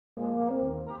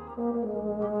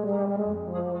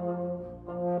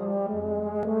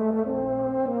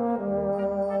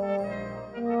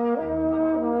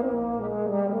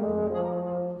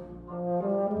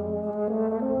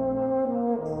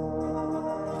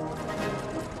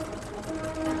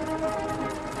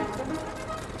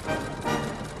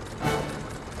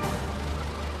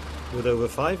With over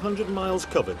 500 miles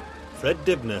covered, Fred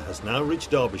Dibnah has now reached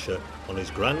Derbyshire on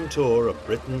his grand tour of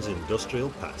Britain's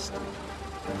industrial past.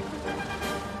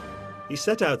 He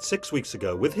set out 6 weeks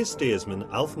ago with his steersman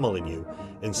Alf Molyneux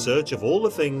in search of all the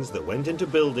things that went into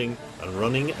building and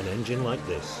running an engine like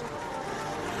this.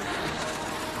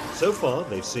 So far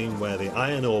they've seen where the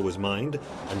iron ore was mined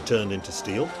and turned into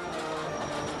steel.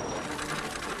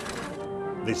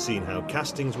 They've seen how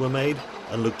castings were made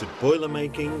and looked at boiler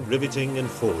making, riveting and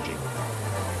forging.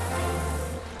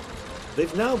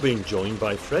 They've now been joined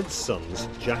by Fred's sons,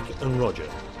 Jack and Roger,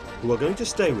 who are going to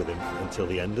stay with him until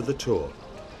the end of the tour.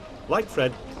 Like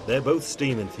Fred, they're both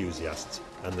steam enthusiasts,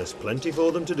 and there's plenty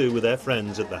for them to do with their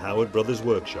friends at the Howard Brothers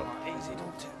workshop. Easy,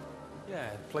 don't it? Yeah,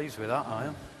 pleased with that, I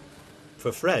am.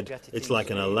 For Fred, it's like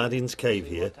an Aladdin's cave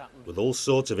here, with all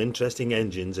sorts of interesting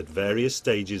engines at various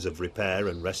stages of repair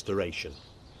and restoration.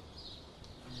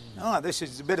 Oh, this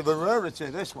is a bit of a rarity,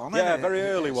 this one, isn't it? Yeah, very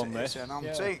early one, this. It's an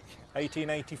antique. Yeah.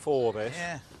 1884, this.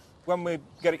 Yeah. When we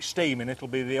get it steaming, it'll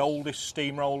be the oldest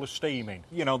steamroller steaming.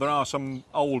 You know, there are some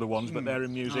older ones, but they're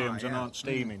in museums and aren't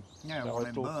steaming. Yeah, So one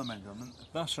in Birmingham.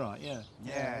 That's right, yeah.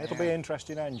 Yeah, It'll be an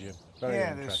interesting engine. Very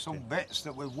interesting. There's some bits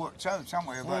that we've worked out, haven't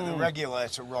we, about the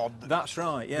regulator rod. That's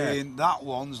right, yeah. That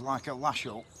one's like a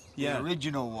lash-up. Yeah. The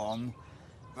original one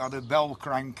had a bell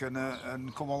crank and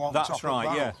come along top of that. That's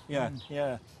right,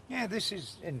 yeah. Yeah, this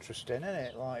is interesting, isn't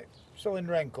it? Like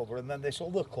cylinder end cover and then this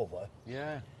other cover.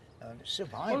 Yeah. And it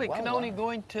survived. Well, it can only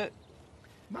go into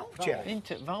valve chest.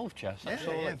 Into valve chest. That's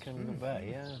all it can go by.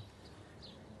 Yeah.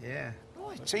 Yeah.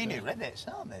 Oh, teeny rivets,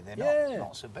 aren't they? They're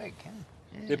not so big.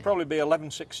 Yeah. They'd probably be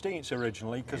 11/16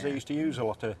 originally because they used to use a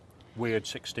lot of weird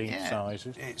 16th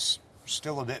sizes. It's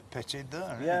still a bit pitted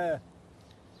there. Yeah.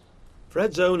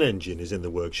 Fred's own engine is in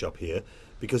the workshop here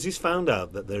because he's found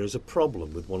out that there is a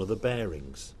problem with one of the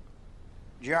bearings.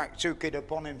 Jack took it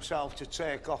upon himself to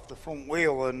take off the front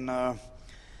wheel and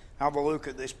have a look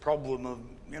at this problem of,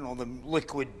 you know, the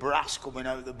liquid brass coming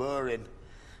out of the bearing.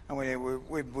 I mean,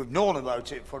 we've known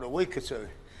about it for a week or two.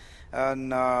 And,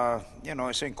 you know,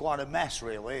 it's in quite a mess,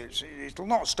 really. It'll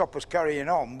not stop us carrying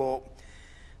on, but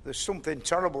there's something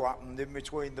terrible happened in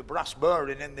between the brass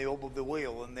bearing in the hub of the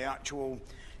wheel and the actual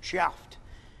shaft.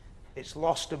 It's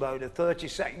lost about a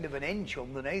 32nd of an inch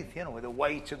underneath, you know, with the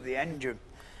weight of the engine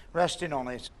resting on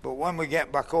it. But when we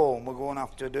get back home, we're going to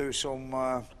have to do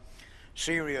some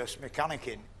serious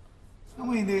mechanicking. I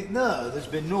mean, there's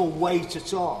been no weight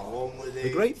at all. The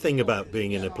great thing about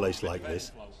being in a place like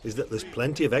this is that there's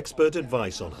plenty of expert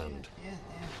advice on hand.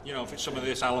 You know, if it's some of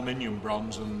this aluminium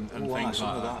bronze and things like that. Some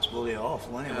of that's bloody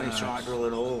awful anyway. Try to drill a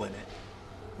hole in it.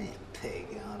 You pig,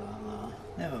 I don't know.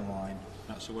 Never mind.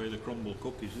 That's the way the crumble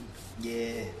cup is, isn't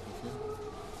it? Yeah.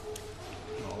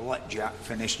 I'll let Jack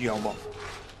finish job off.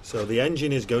 So the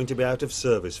engine is going to be out of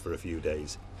service for a few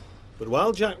days. But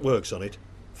while Jack works on it,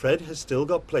 Fred has still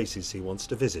got places he wants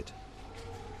to visit.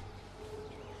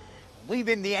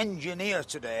 Leaving the engine here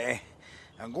today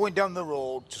and going down the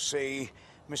road to see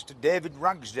Mr. David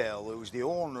Ragsdale, who's the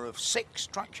owner of 6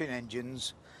 traction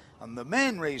engines, and the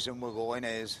main reason we're going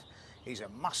is he's a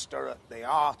master at the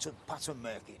art of pattern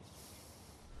making.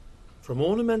 From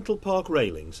ornamental park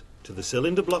railings to the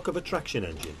cylinder block of a traction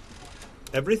engine,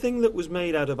 everything that was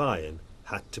made out of iron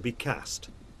had to be cast.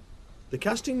 The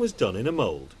casting was done in a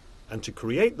mould, and to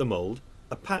create the mould,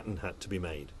 a pattern had to be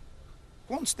made.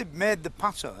 Once they'd made the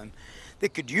pattern, they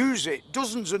could use it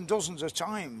dozens and dozens of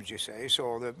times, you see,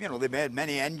 so they made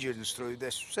many engines through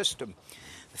this system.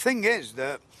 The thing is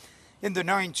that in the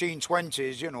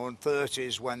 1920s, and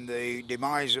 30s, when the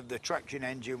demise of the traction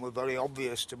engine were very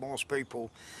obvious to most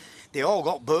people, they all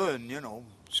got burned,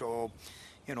 so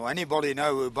anybody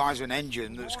now who buys an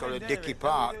engine that's got a dicky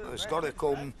part has got to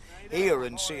come here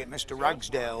and see Mr.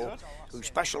 Ragsdale, who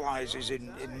specialises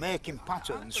in making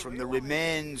patterns from the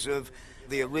remains of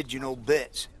the original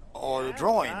bit or a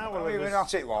drawing. We've been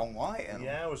at it long, right?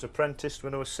 Yeah, I was apprenticed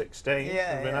when I was 16.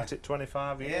 I've been at it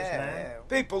 25 years now. Yeah.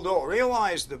 People don't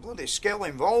realise the bloody skill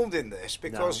involved in this,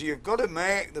 because you've got to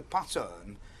make the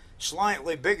pattern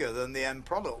slightly bigger than the end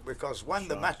product, because when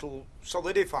the metal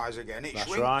solidifies again, it shrinks.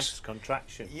 That's right, it's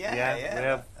contraction.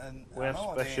 Yeah. We have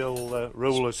special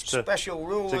rulers to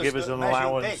give us an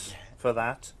allowance for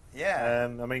that. Yeah.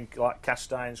 Like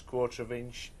cast irons, 1/4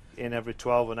 inch, in every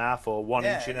 12.5 or 1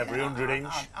 inch in every 100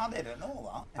 inch. I didn't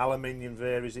know that. Aluminium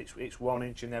varies, it's 1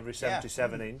 inch in every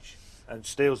 77 inch. And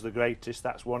steel's the greatest,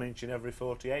 that's 1 inch in every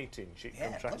 48 inch. It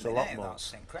contracts a lot more.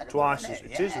 That's incredible, Twice isn't as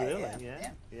it? it is really,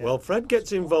 yeah. While Fred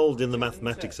gets involved in the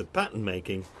mathematics of pattern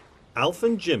making, Alf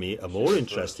and Jimmy are more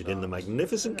interested in the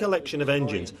magnificent collection of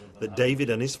engines that David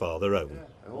and his father own.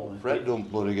 Oh, Fred don't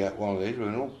bloody get one of these, we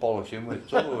don't polish him with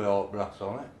trouble with all brass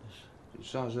on it.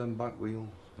 It's the size of them back wheels.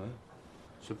 Eh?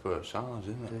 It's a first size,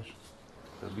 isn't it?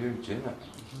 It's a beauty, isn't it?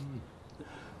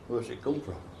 Where's it come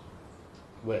from?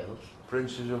 Wales.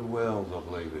 Princes of Wales, I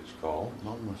believe it's called.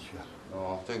 Not much, yeah.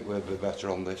 Oh, I think we'd be better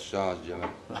on this size, Jimmy.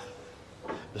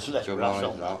 There's less To brass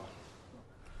manage on that.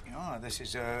 Oh, this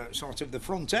is sort of the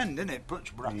front end, isn't it?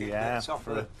 Punch bracket Yeah, bits off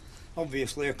for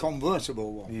obviously a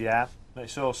convertible one. Yeah,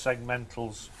 it's all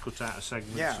segmentals cut out of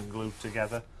segments Yeah. and glued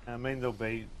together. I mean, there'll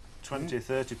be 20 or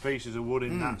 30 pieces of wood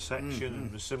in that section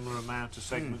and a similar amount of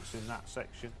segments in that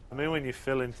section. I mean, when you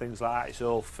fill in things like that, it's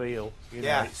all feel. You know,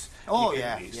 Yeah. it's, Oh, you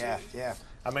can- yeah.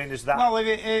 I mean, is that...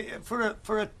 Well,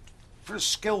 for a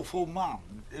skillful man,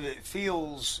 if it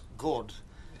feels good,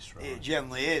 That's right. it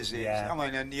generally is. Yeah. I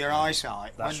mean, and your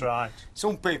eyesight. That's when right.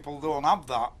 Some people don't have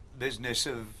that business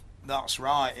of that's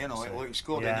right. You know, it looks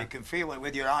good, Yeah. and you can feel it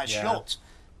with your eyes Yeah. shut.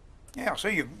 Yeah, so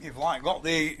you've like got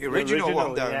the original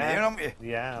one down yeah. here, haven't you?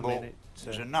 Yeah, I But mean,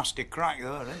 there's a nasty crack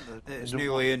there, isn't there? It's The-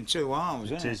 nearly in two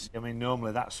arms, it isn't it? is. I mean,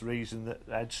 normally that's the reason that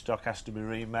the headstock has to be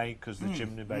remade because the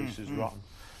chimney base is rotten.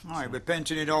 Oh, you'll be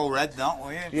painting it all red, that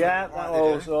way. Yeah, like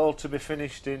that they do. all to be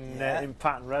finished in Yeah. in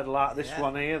pattern red like this Yeah.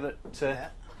 one here that Yeah.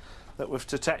 that we've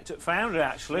to take to foundry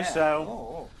actually. Yeah.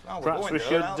 So Oh, we're perhaps going we there,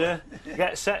 should aren't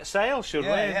get set sail, should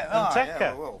we? And Oh, take yeah,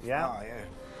 her. we will. Yeah. Oh, yeah.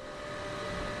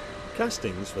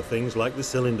 Castings for things like the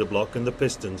cylinder block and the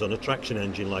pistons on a traction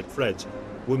engine like Fred's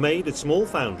were made at small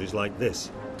foundries like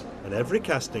this, and every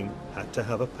casting had to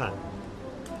have a pattern.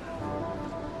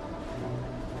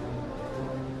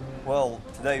 Well,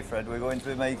 today, Fred, we're going to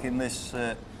be making this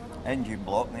engine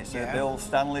block. It's Yeah. the old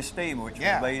Stanley steamer, which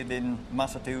Yeah. was made in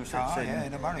Massachusetts Oh, yeah,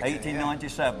 in America,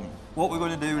 1897. What we're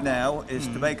going to do now is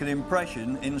to make an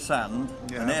impression in sand,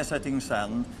 an Yeah. air-setting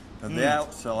sand, of the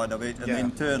outside of it and Yeah. the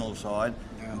internal side,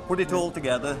 Yeah. and put it all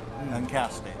together and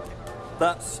cast it.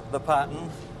 That's the pattern,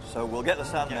 so we'll get the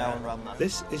sand now and run that.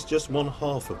 This is just one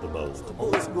half of the mould. All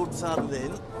this good sand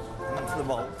in, into the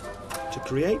mould. To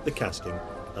create the casting,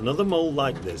 another mould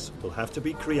like this will have to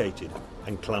be created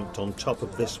and clamped on top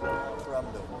of this one.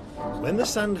 When the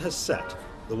sand has set,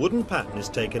 the wooden pattern is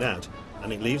taken out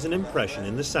and it leaves an impression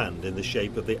in the sand in the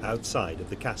shape of the outside of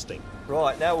the casting.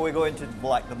 Right, now we're going to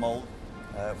black the mould.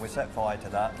 We set fire to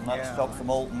that, and that Yeah. stops the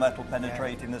molten metal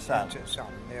penetrating the sand. Into sand,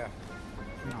 yeah.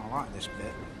 No, I like this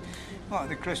bit. Like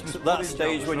the Christmas At that pudding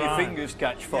stage jobs. when your right. fingers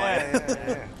catch fire.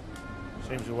 Yeah.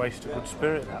 Seems a waste of good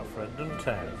spirit, that, Fred, doesn't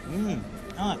it?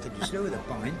 I could just do with a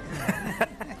pint.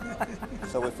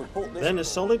 So if we put this... Then a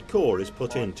solid core is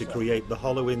put in to create the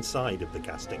hollow inside of the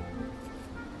casting.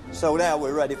 So now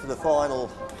we're ready for the final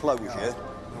closure,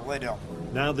 The lid on.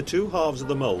 Now the two halves of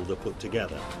the mould are put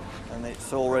together. and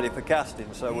it's all ready for casting.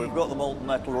 So we've got the molten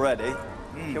metal ready.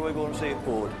 Can we go and see it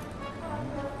poured?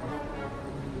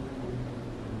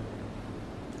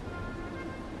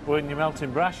 When you're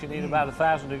melting brass, you need about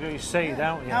 1,000 degrees C,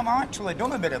 don't you? I've actually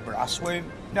done a bit of brass. We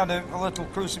had a little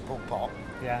crucible pot,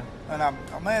 Yeah. and I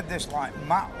made this like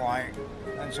matte-like,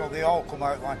 and so they all come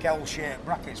out like L-shaped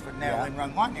brackets for nailing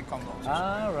round lightning conductors.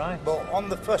 Ah, right. But on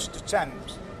the first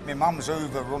attempt, my mum's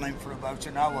Hoover running for about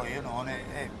an hour, you know, and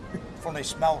it funny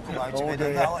smell come out of it,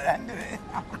 and at the end of it.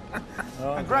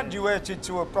 I graduated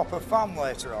to a proper fan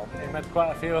later on. You made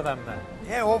quite a few of them then.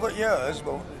 Yeah, over years,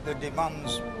 but the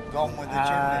demand's gone with the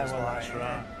chimneys. Well, like, that's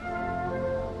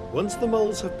right. Once the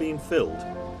moulds have been filled,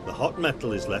 the hot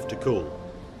metal is left to cool.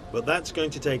 But that's going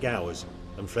to take hours,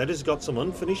 and Fred has got some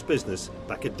unfinished business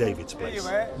back at David's See you, place.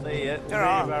 mate. See you.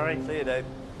 Ta-ra. Barry. See you, Dave.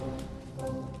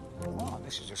 Oh,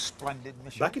 this is a splendid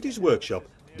mission. Back at his workshop,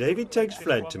 David takes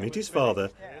Fred to meet his father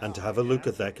and to have a look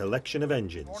at their collection of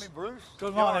engines. Morning, Bruce.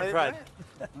 Good You all morning, right, Fred.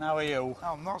 mate? How are you?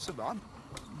 Oh, not so bad.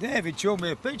 David showed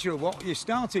me a picture of what you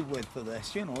started with for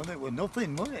this, you know, and it was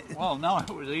nothing, was it? Well, no, it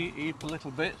was heap of little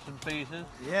bits and pieces.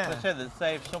 Yeah. They said they'd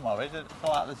saved some of it,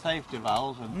 like the safety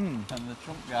valves and the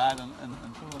trunk guide and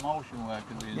some of the motion work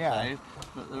had been Yeah. saved,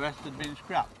 but the rest had been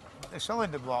scrapped. The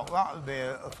cylinder block, that would be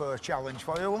a first challenge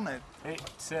for you, wouldn't it?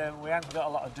 We hadn't got a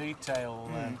lot of detail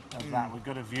of that. We've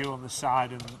got a view on the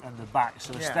side and the back,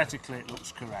 so Yeah. aesthetically it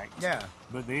looks correct. Yeah.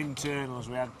 But the internals,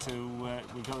 we got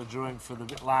a drawing for the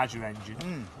bit larger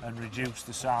engine and reduce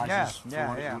the sizes Yeah, for yeah,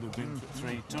 what yeah. it would have been for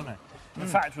 3 tonner. In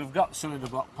fact, we've got cylinder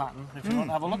block pattern. If you want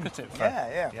to have a look at it, Fred.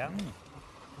 Yeah, yeah.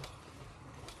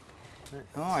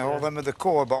 Oh, all them are the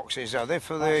core boxes, are they?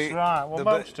 For That's the right. Well, the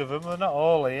most of them are not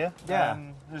all here. Yeah.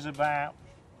 There's about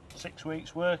 6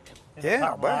 weeks' work. In Yeah, I a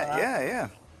pattern like bet. that. Yeah.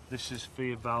 This is for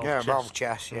your valve Yeah, chest. valve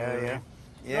chest. Yeah.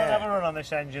 You want to have a run on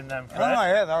this engine then, Fred? Oh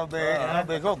yeah, that'll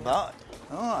be good. That.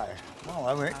 Aye. Well,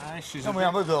 have we? Aye, she's Can a we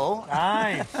have a go?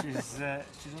 Aye, she's a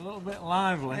little bit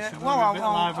lively. Yeah, She's well, a bit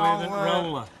I'll- livelier than I'll,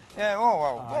 Roller. Yeah.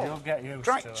 Oh, you'll get used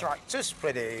to it. Tractor's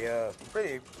pretty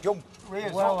jump.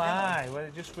 Rears Well, up, you know. aye.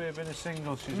 Well, just with being a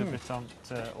single, she's a bit on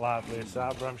livelier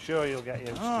side, but I'm sure you'll get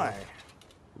used to Aye. it.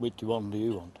 Which one do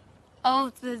you want?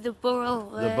 Oh, the burrow.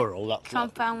 The burrow, that's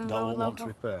compound what don't want logo.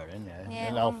 repairing, yeah. Yeah,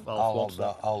 And well- I'll have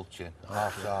that Alchin,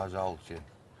 half-size Alchin.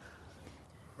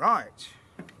 Right.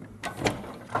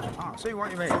 I see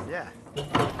what you mean. Yeah.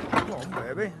 Come on,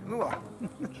 baby. Go on.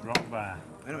 Just rock by.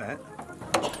 Wait a minute.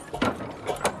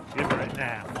 Give her it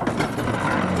now.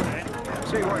 Yeah,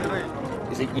 see what you mean.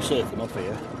 You think you're safe enough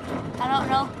here? I don't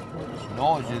know. It's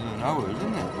noisier than ours,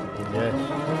 isn't it? Yes.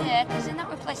 Yeah, because they've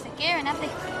not replaced the gearing, have they?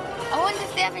 I wonder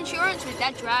if they have insurance with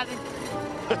Dad driving.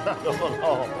 I don't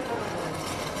know.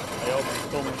 I hope it's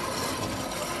coming.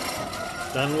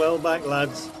 Stand well back,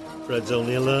 lads. Fred's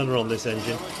only a learner on this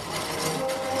engine.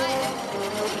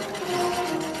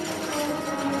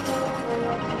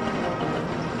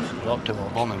 Locked him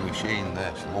up. Bonny machine,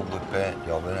 this. Lovely paint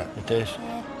job, isn't it? It is.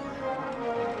 Yeah.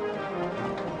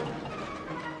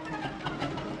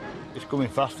 It's coming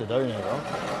faster down here, though.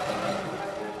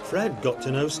 Fred got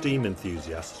to know steam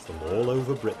enthusiasts from all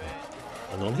over Britain,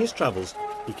 and on his travels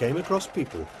he came across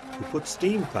people who put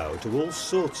steam power to all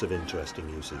sorts of interesting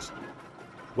uses.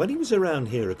 When he was around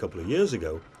here a couple of years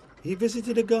ago, he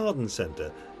visited a garden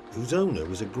centre whose owner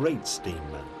was a great steam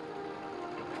man.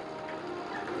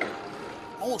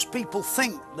 Most people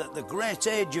think that the great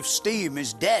age of steam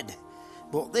is dead,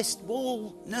 but this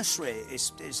whole nursery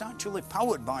is actually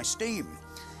powered by steam.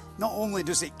 Not only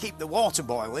does it keep the water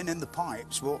boiling in the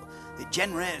pipes, but it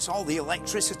generates all the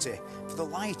electricity for the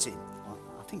lighting.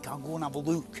 I think I'll go and have a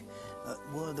look at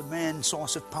where the main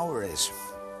source of power is.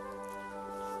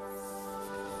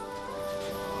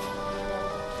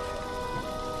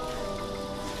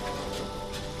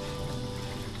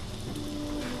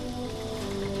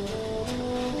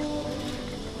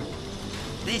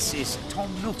 This is Tom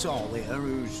Nuttall here,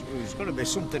 who's going to be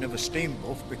something of a steam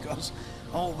buff, because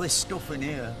all this stuff in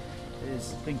here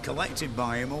has been collected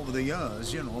by him over the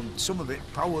years, you know, and some of it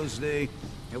powers the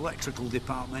electrical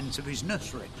department of his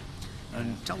nursery.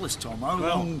 And tell us, Tom, how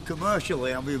long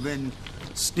commercially have you been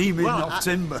steaming off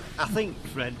timber? I think,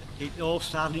 Fred, it all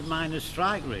started at miners'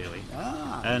 strike, really.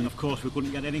 And of course we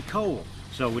couldn't get any coal,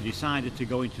 so we decided to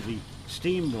go into the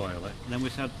steam boiler. And then we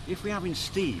said, if we're having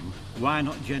steam, why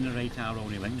not generate our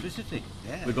own electricity?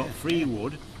 We've got free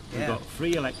wood, we've got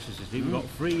free electricity, we've got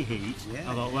free heat.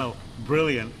 I thought, well,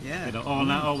 brilliant. You know,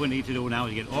 all we need to do now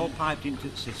is get all piped into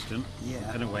the system,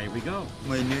 and away we go.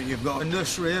 I mean, you've got a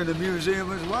nursery and a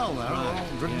museum as well, they're all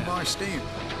driven by steam.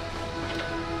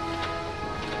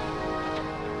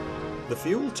 The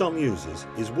fuel Tom uses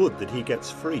is wood that he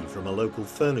gets free from a local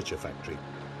furniture factory.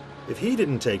 If he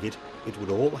didn't take it, it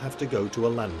would all have to go to a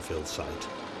landfill site.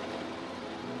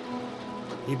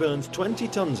 He burns 20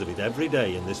 tons of it every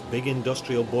day in this big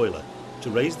industrial boiler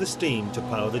to raise the steam to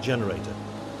power the generator.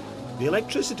 The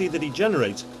electricity that he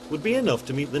generates would be enough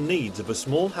to meet the needs of a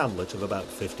small hamlet of about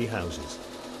 50 houses.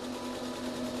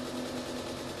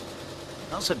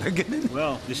 That's a beginning.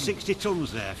 Well, there's 60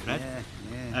 tons there, Fred.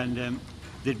 And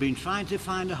they'd been trying to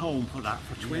find a home for that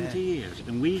for 20 years,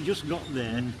 and we just got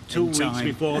there 2 weeks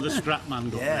before the scrap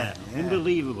man got there.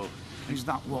 Unbelievable. Is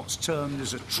that what's termed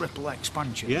as a triple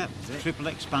expansion? Yeah, triple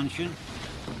expansion.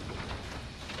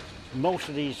 Most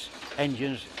of these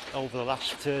engines over the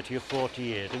last 30 or 40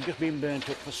 years have just been burnt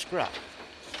up for scrap.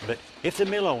 But if the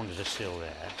mill owners are still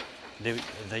there,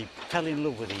 they fell in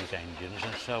love with these engines,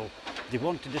 and so they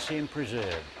wanted to see them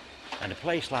preserved. And a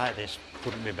place like this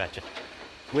couldn't be better.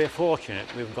 We're fortunate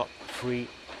we've got free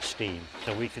steam,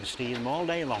 so we can steam them all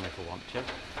day long if we want to.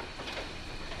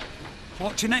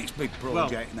 What's your next big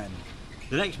project then?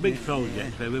 The next big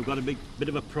project, we've got a bit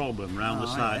of a problem round the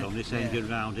side on this engine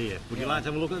round here. Would you like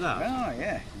to have a look at that? Oh,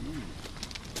 yeah.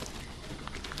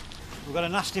 We've got a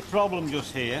nasty problem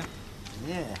just here.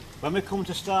 Yeah. When we come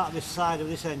to start this side of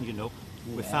this engine up,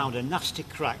 we found a nasty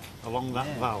crack along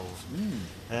that valve.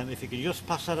 If you could just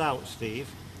pass that out, Steve,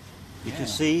 you can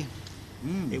see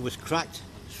it was cracked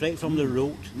straight from the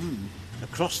root,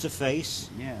 across the face,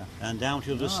 and down to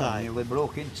the other side. Nearly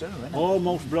broke in two, isn't it?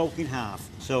 Almost broke in half.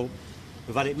 So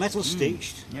we've had it metal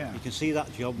stitched. You can see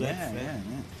that job there, Fred.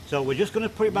 So we're just going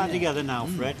to put it back together now,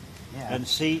 Fred, and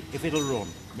see if it'll run.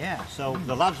 So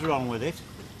the lads are on with it,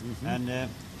 and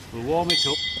We'll warm it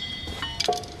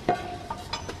up.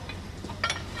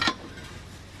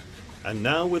 And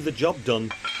now, with the job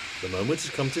done, the moment has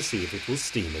come to see if it will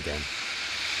steam again.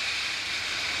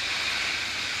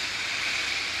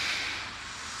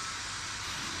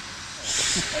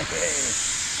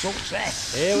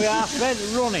 Success. Here we are, Fred,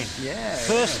 running. Yeah.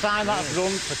 First time that's run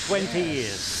for 20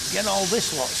 years. Get all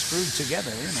this lot screwed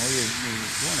together, you know, you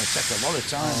want to take a lot of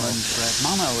time and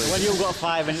manner with When it. you've got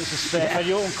 5 minutes to spare, Fred,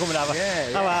 you won't come and have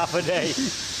half a day.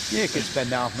 You could spend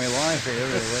half my life here,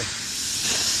 really.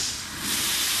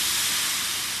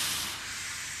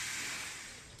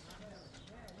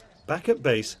 Back at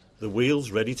base, the wheel's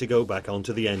ready to go back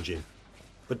onto the engine.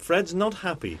 But Fred's not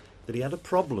happy that he had a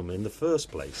problem in the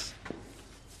first place.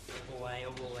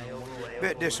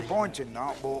 Bit disappointing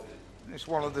that, but it's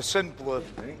one of the simpler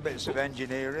bits of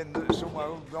engineering that's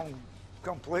somehow gone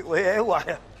completely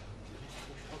haywire.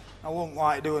 I wouldn't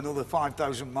like to do another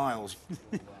 5,000 miles.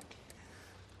 Right,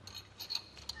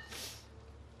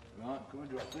 can we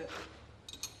drop it?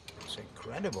 It's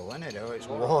incredible, isn't it, how it's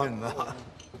worn, that.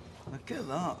 Look at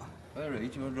that. Very,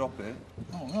 do you want to drop it?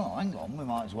 Oh, no, hang on, we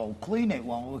might as well clean it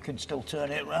while we can still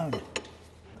turn it round.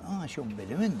 Oh, I shouldn't be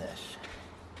doing this.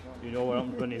 You know what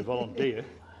happens when you volunteer?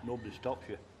 Nobody stops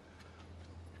you.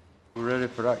 We're ready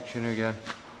for action again.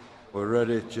 We're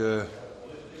ready to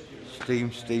steam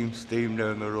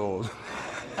down the road.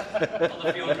 Not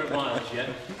a few 100 miles yet.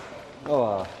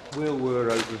 Oh, we'll wear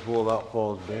out before that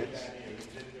falls bits.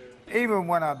 Even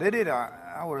when I did it,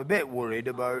 I was a bit worried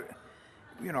about,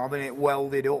 you know, having it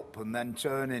welded up and then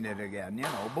turning it again, you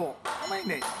know. But, I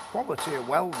mean, quality of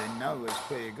welding now is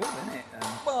pretty good, isn't it? And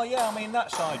Well, yeah, I mean,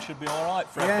 that side should be all right,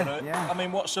 Fred. Yeah, but, yeah. I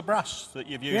mean, what's the brass that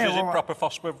you've used? Yeah, Is well, it proper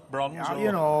phosphor bronze? yeah, or?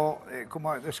 you know, it come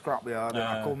out the scrapyard and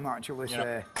I couldn't actually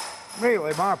say.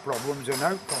 Really, my problem's an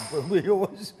outcome with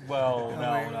yours. Well,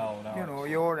 I mean, no. You know,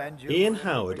 your engine. Ian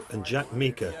Howard and Jack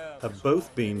Meeker have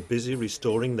both been busy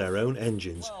restoring their own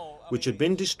engines, which had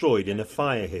been destroyed in a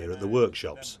fire here at the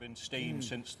workshops. Been steamed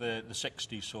since the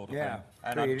 60s sort of Yeah, thing.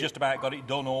 And pretty- I've just about got it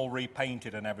done, all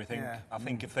repainted and everything. Yeah. I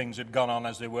think if things had gone on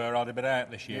as they were, I'd have been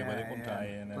out this year with it, wouldn't I?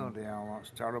 And, Bloody hell,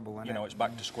 that's terrible, isn't you know, it? it's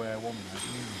back to square one now.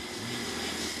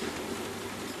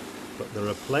 But there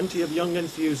are plenty of young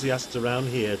enthusiasts around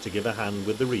here to give a hand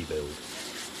with the rebuild.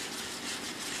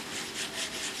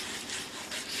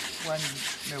 When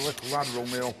my little lad rung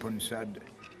me up and said,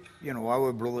 you know,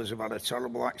 our brothers have had a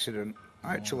terrible accident,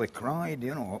 I actually cried,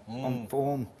 you know, on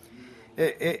phone.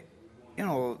 You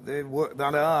know, they worked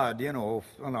that hard, you know,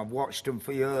 and I've watched them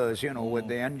for years, you know, with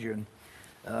the engine.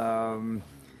 And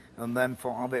then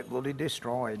thought, have it bloody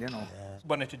destroyed, you know.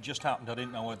 When it had just happened, I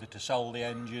didn't know whether to sell the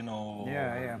engine or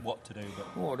what to do. But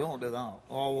Oh, don't do that.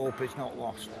 All hope is not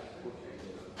lost.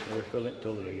 We're filling it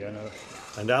again.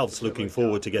 And Alf's looking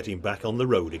forward to getting back on the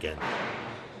road again.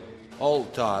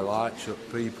 Alt tie lights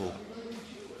at people,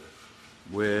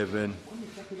 waving,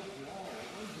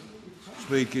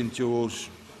 speaking to us,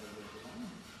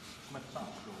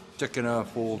 taking our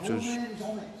photos.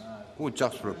 Would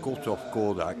ask for a cut-off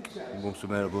Kodak. We must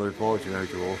have made a bloody fortune out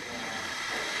of us.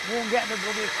 Won't get the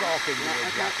bloody talking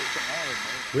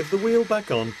jacket. With the wheel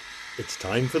back on, it's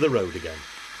time for the road again.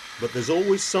 But there's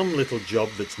always some little job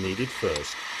that's needed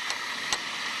first.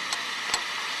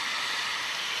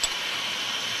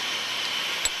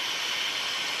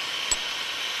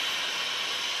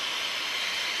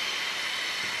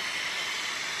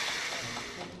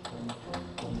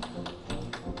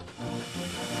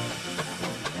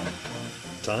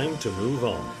 Time to move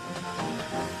on.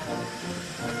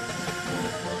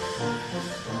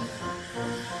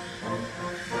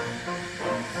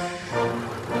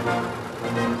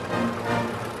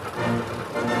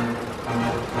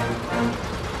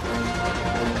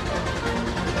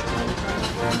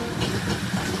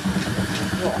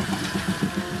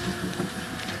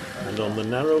 And on the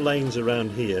narrow lanes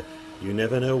around here, you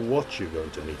never know what you're going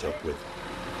to meet up with.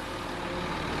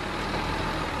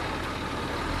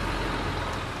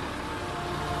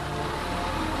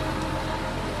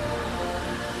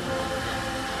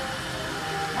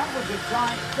 That was a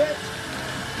tight fit.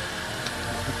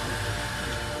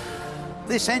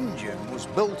 This engine was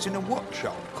built in a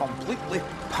workshop, completely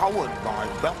powered by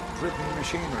belt-driven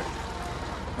machinery.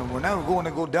 And we're now going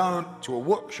to go down to a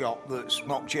workshop that's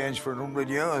not changed for 100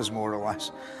 years, more or less,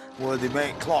 where they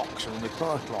make clocks and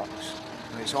repair clocks.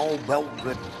 And it's all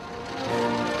belt-driven.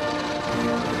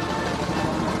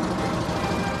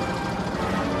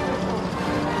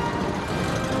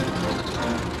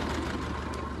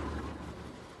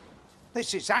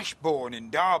 This is Ashbourne in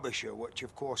Derbyshire, which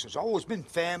of course has always been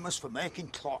famous for making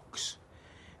clocks.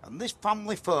 And this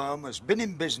family firm has been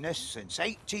in business since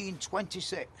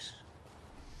 1826.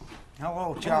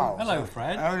 Hello, Charles. Hello,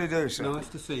 Fred. How do you do, sir? Nice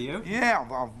to see you. Yeah,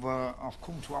 I've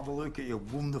come to have a look at your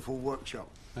wonderful workshop.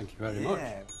 Thank you very much.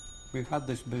 We've had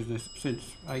this business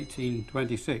since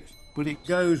 1826, but it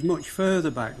goes much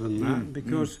further back than that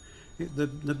because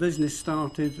the business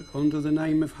started under the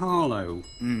name of Harlow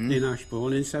in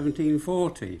Ashbourne in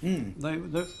 1740.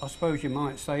 I suppose you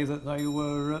might say that they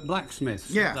were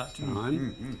blacksmiths at that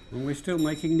time, and we're still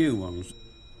making new ones.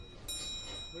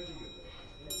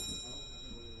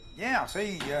 Yeah, I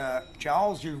see,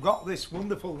 Charles, you've got this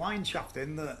wonderful line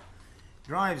shafting that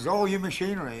drives all your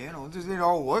machinery, you know. Does it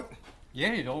all work?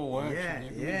 Yeah, it all works.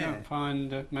 We don't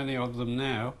find many of them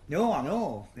now. No, I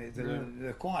know.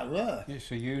 They're quite rare.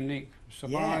 It's a unique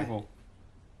survival.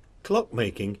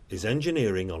 Clockmaking is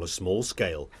engineering on a small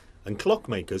scale, and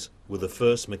clockmakers were the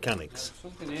first mechanics.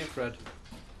 There's something here, Fred,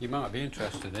 you might be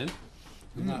interested in,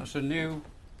 and that's a new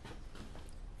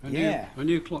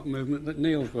clock movement that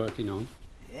Neil's working on.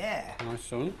 Yeah. My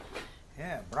son.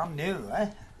 Yeah, brand new, eh?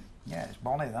 Yeah, it's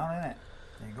bonny, that, isn't it?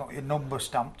 You've got your number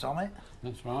stamped on it.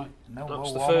 That's right. Number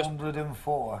That's the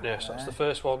 104. Yes, that's the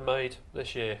first one made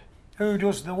this year. Who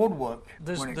does the woodwork?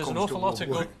 There's an awful lot of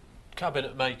good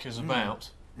cabinet makers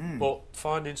about, but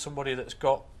finding somebody that's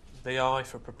got the eye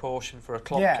for proportion for a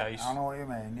clock case, I know what you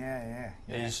mean.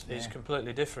 is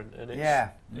completely different, and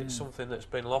it's something that's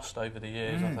been lost over the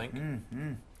years, I think.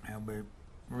 It'll be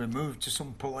removed to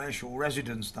some palatial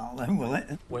residence, that then, will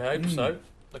it? We hope so.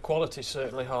 The quality's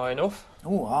certainly high enough.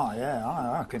 Oh,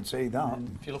 I can see that.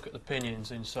 If you look at the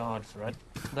pinions inside, Fred,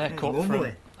 they're cut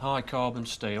from high carbon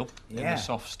steel in the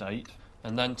soft state,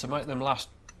 and then to make them last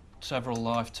several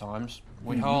lifetimes,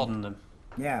 we harden them.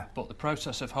 Yeah. But the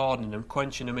process of hardening them,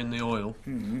 quenching them in the oil,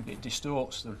 it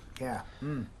distorts them. Yeah.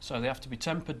 So they have to be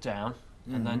tempered down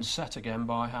and then set again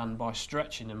by hand by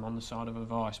stretching them on the side of a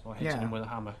vice by hitting them with a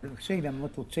hammer. See them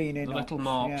little teeny the little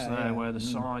marks there where the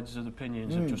sides of the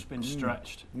pinions have just been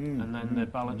stretched and then they're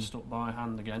balanced up by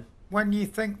hand again. When you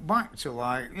think back to,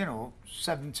 like,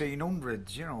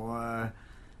 1700s,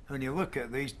 when you look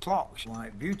at these clocks,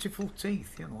 like beautiful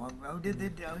teeth, how did they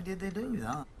do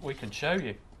that? We can show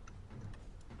you.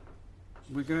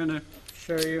 We're going to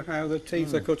show you how the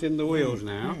teeth are cut in the wheels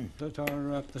now, that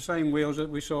are the same wheels that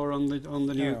we saw on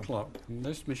the new clock. And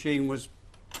this machine was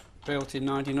built in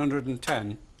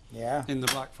 1910 in the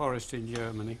Black Forest in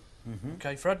Germany.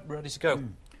 OK, Fred, ready to go?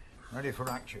 Ready for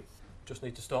action. Just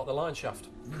need to start the line shaft.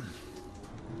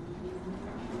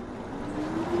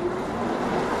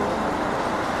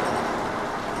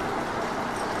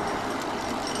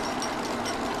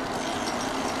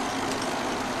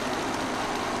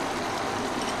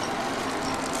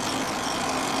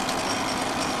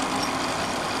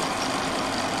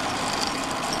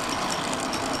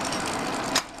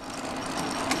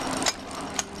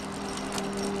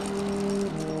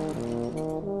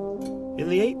 In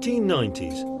the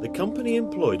 1890s, the company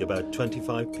employed about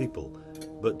 25 people,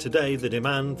 but today the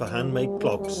demand for handmade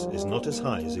clocks is not as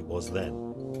high as it was then.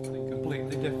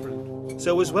 Completely different.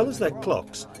 So as well as their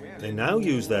clocks, they now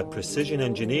use their precision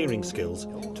engineering skills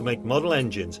to make model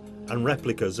engines and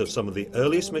replicas of some of the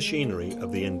earliest machinery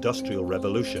of the Industrial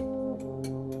Revolution.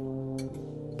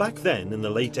 Back then, in the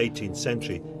late 18th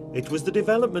century, it was the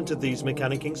development of these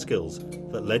mechanicking skills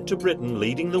that led to Britain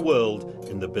leading the world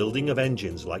in the building of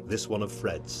engines like this one of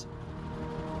Fred's.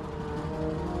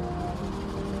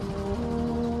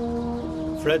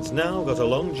 Fred's now got a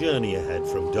long journey ahead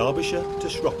from Derbyshire to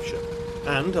Shropshire,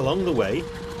 and along the way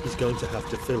he's going to have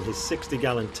to fill his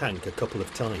 60-gallon tank a couple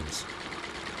of times.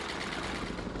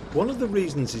 One of the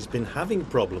reasons he's been having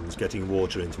problems getting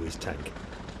water into his tank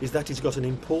is that he's got an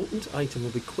important item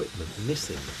of equipment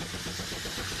missing.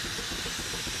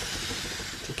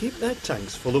 To keep their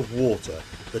tanks full of water,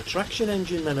 the traction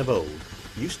engine men of old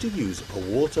used to use a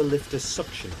water lifter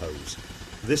suction hose.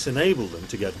 This enabled them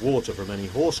to get water from any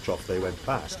horse trough they went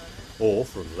past, or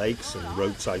from lakes and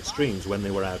roadside streams when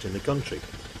they were out in the country.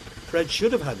 Fred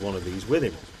should have had one of these with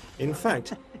him. In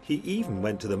fact, he even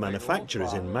went to the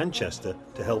manufacturers in Manchester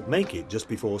to help make it just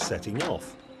before setting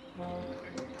off.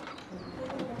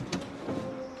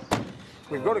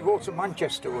 We've got to go to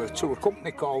Manchester to a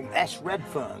company called S.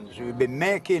 Redfern's, who've been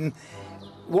making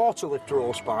water lifter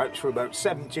hose pipes for about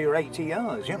 70 or 80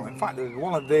 years. In fact, there's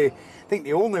one of the, I think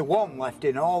the only one left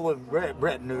in all of Great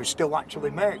Britain who still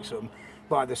actually makes them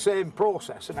by the same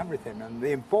process and everything. And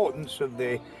the importance of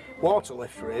the water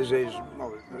lifter is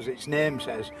well, as its name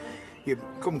says, you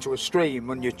come to a stream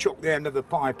and you chuck the end of the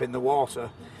pipe in the water,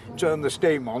 turn the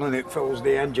steam on, and it fills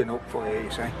the engine up for you,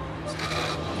 you see.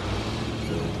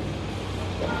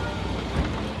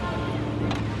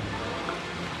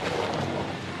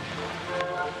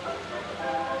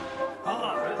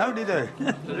 how do you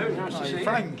do? Nice to see you.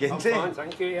 Frank, isn't I'm it? fine,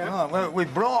 thank you, yeah. Oh, well, we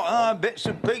brought bits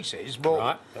and pieces, but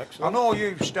Right, I excellent. know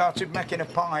you've started making a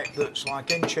pipe that's like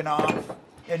 1.5 inch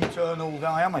internal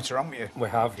diameter, haven't you? We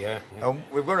have, yeah.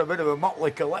 We've got a bit of a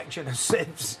motley collection of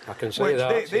sieves. I can see which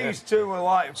that, These two are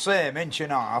like same 1.5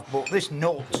 inch, but this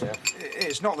nut,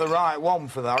 it's not the right one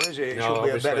for that, is it? It No, should be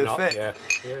a obviously better not, fit. yeah.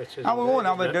 Yeah, it is And we won't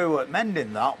have indeed, a do at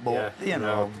mending that, but, you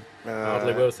know...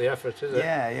 hardly worth the effort, is it?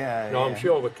 Yeah. No, I'm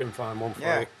sure we can find one for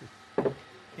you.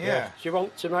 Yeah. Do you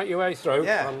want to make your way through?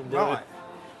 Yeah, And, right.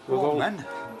 We'll Go go. on, then.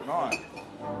 Right.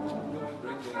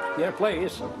 Yeah,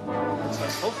 please.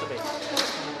 Supposed to be.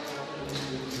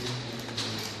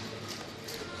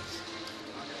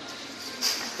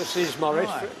 This is Morris.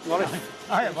 Right. Morris.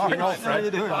 Hi, Morris. You know How Fred.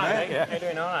 you doing, mate? Yeah. You're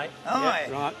doing all right. All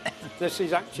right. Right. This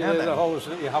is actually Yeah, then. the hose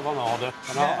that you have on order,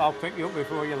 and Yeah. I'll pick you up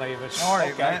before you leave us. All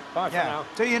right, okay. mate. Bye for Yeah. now.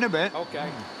 See you in a bit. Okay.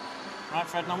 Right,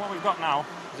 Fred, now what we've got now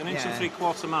is an 1 Yeah.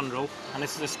 3/4 mandrel, and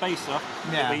this is a spacer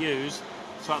Yeah. that we use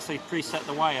to actually preset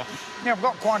the wire. Yeah, I've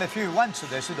got quite a few lengths of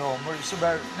this at home, but it's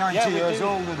about 90 we years do.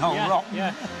 old and all yeah, rotten.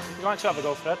 Yeah. You like to have a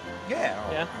go, Fred? Yeah.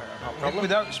 Yeah. No problem.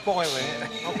 Without spoiling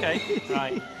it. Okay,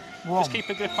 right. One. Just keep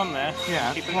a grip on there.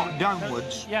 Yeah, Keep a what,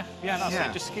 downwards? Yeah, that's Yeah.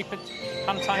 it. Just keep it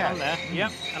hand tight Yeah. on there. Yeah,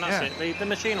 and that's Yeah. it. The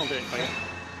machine will do it for you.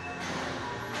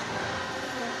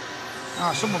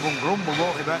 Some of them grumble,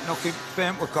 won't they, about knocking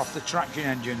paintwork off the traction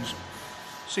engines.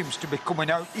 Seems to be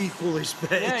coming out equally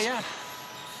spaced. Yeah.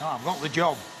 I've got the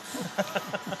job.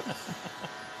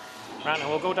 Right, now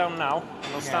we'll go down now,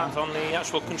 and we'll start on the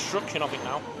actual construction of it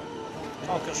now. It's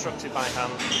all constructed by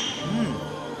hand.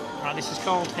 Right, this is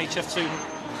called HF2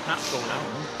 Natural now.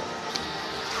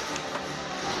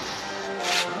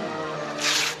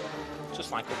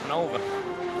 Just like up and over.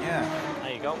 Yeah.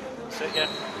 There you go. That's it, yeah.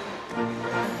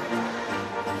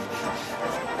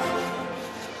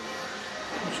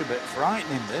 It's a bit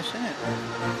frightening, this, isn't it?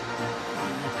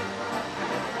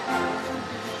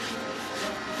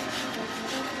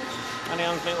 Any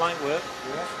hands make light work?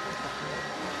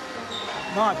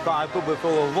 My pipe will be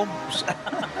full of lumps.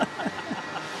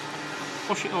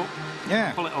 Push it up.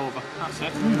 Yeah. Pull it over. That's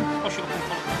it. Push it up and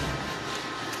pull it over.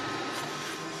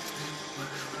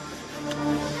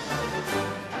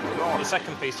 The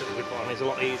second piece that we put on is a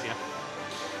lot easier.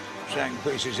 Second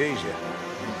piece is easier.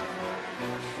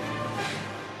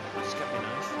 Just get me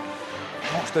nice.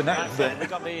 What's the next Right, bit? we've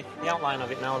got the outline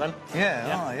of it now then. Yeah.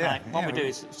 Right, what yeah. we do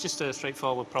is it's just a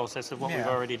straightforward process of what we've Yeah.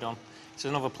 already done. It's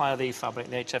another ply of the fabric,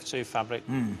 the HF2 fabric.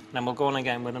 Then we'll go on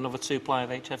again with another 2 ply of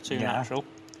HF2 Yeah. natural.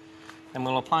 Then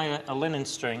we'll apply a linen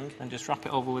string and just wrap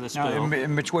it over with a spool. No,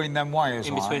 in between them wires.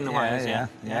 In like. between the wires, yeah.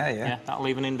 Yeah. That'll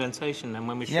leave an indentation then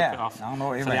when we strip Yeah, it off I know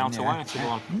what you for the mean, outer yeah. wire to go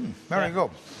on. Very Yeah. good.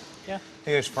 Yeah.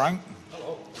 Here's Frank.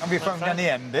 Hello. Have you found any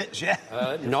end bits yet?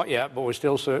 Not yet, but we're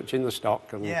still searching the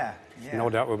stock, and Yeah. no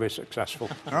doubt we'll be successful.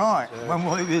 Right. When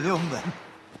will it be done then?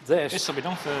 This will be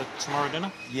done for tomorrow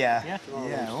dinner. Yeah. Yeah.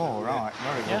 Yeah. Oh, right.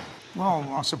 Very good. Yeah. Well,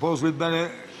 I suppose we'd better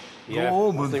Yeah, go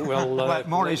home I and think we'll let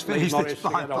Morris leave finish Morris this to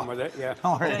pipe get on off. with it, yeah.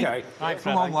 All right. Okay. Right,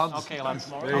 Come on, lads. Okay,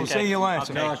 lads. I'll Okay. see you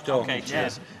later. Okay. Okay,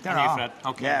 cheers. Yeah. And you, Fred.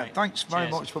 Okay, Yeah, mate. thanks very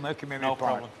Cheers. much for making me No my pipe.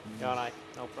 problem. You're all right.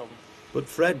 No problem. But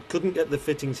Fred couldn't get the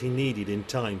fittings he needed in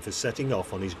time for setting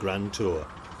off on his grand tour.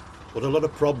 What a lot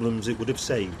of problems it would have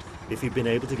saved if he'd been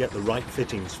able to get the right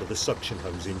fittings for the suction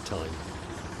hose in time.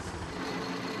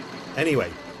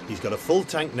 Anyway, he's got a full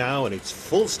tank now and it's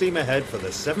full steam ahead for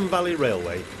the Severn Valley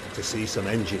Railway to see some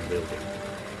engine building.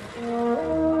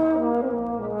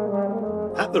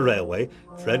 At the railway,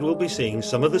 Fred will be seeing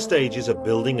some of the stages of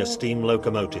building a steam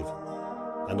locomotive.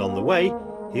 And on the way,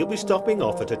 he'll be stopping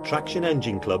off at a traction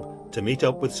engine club to meet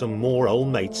up with some more old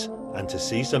mates and to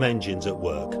see some engines at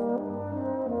work.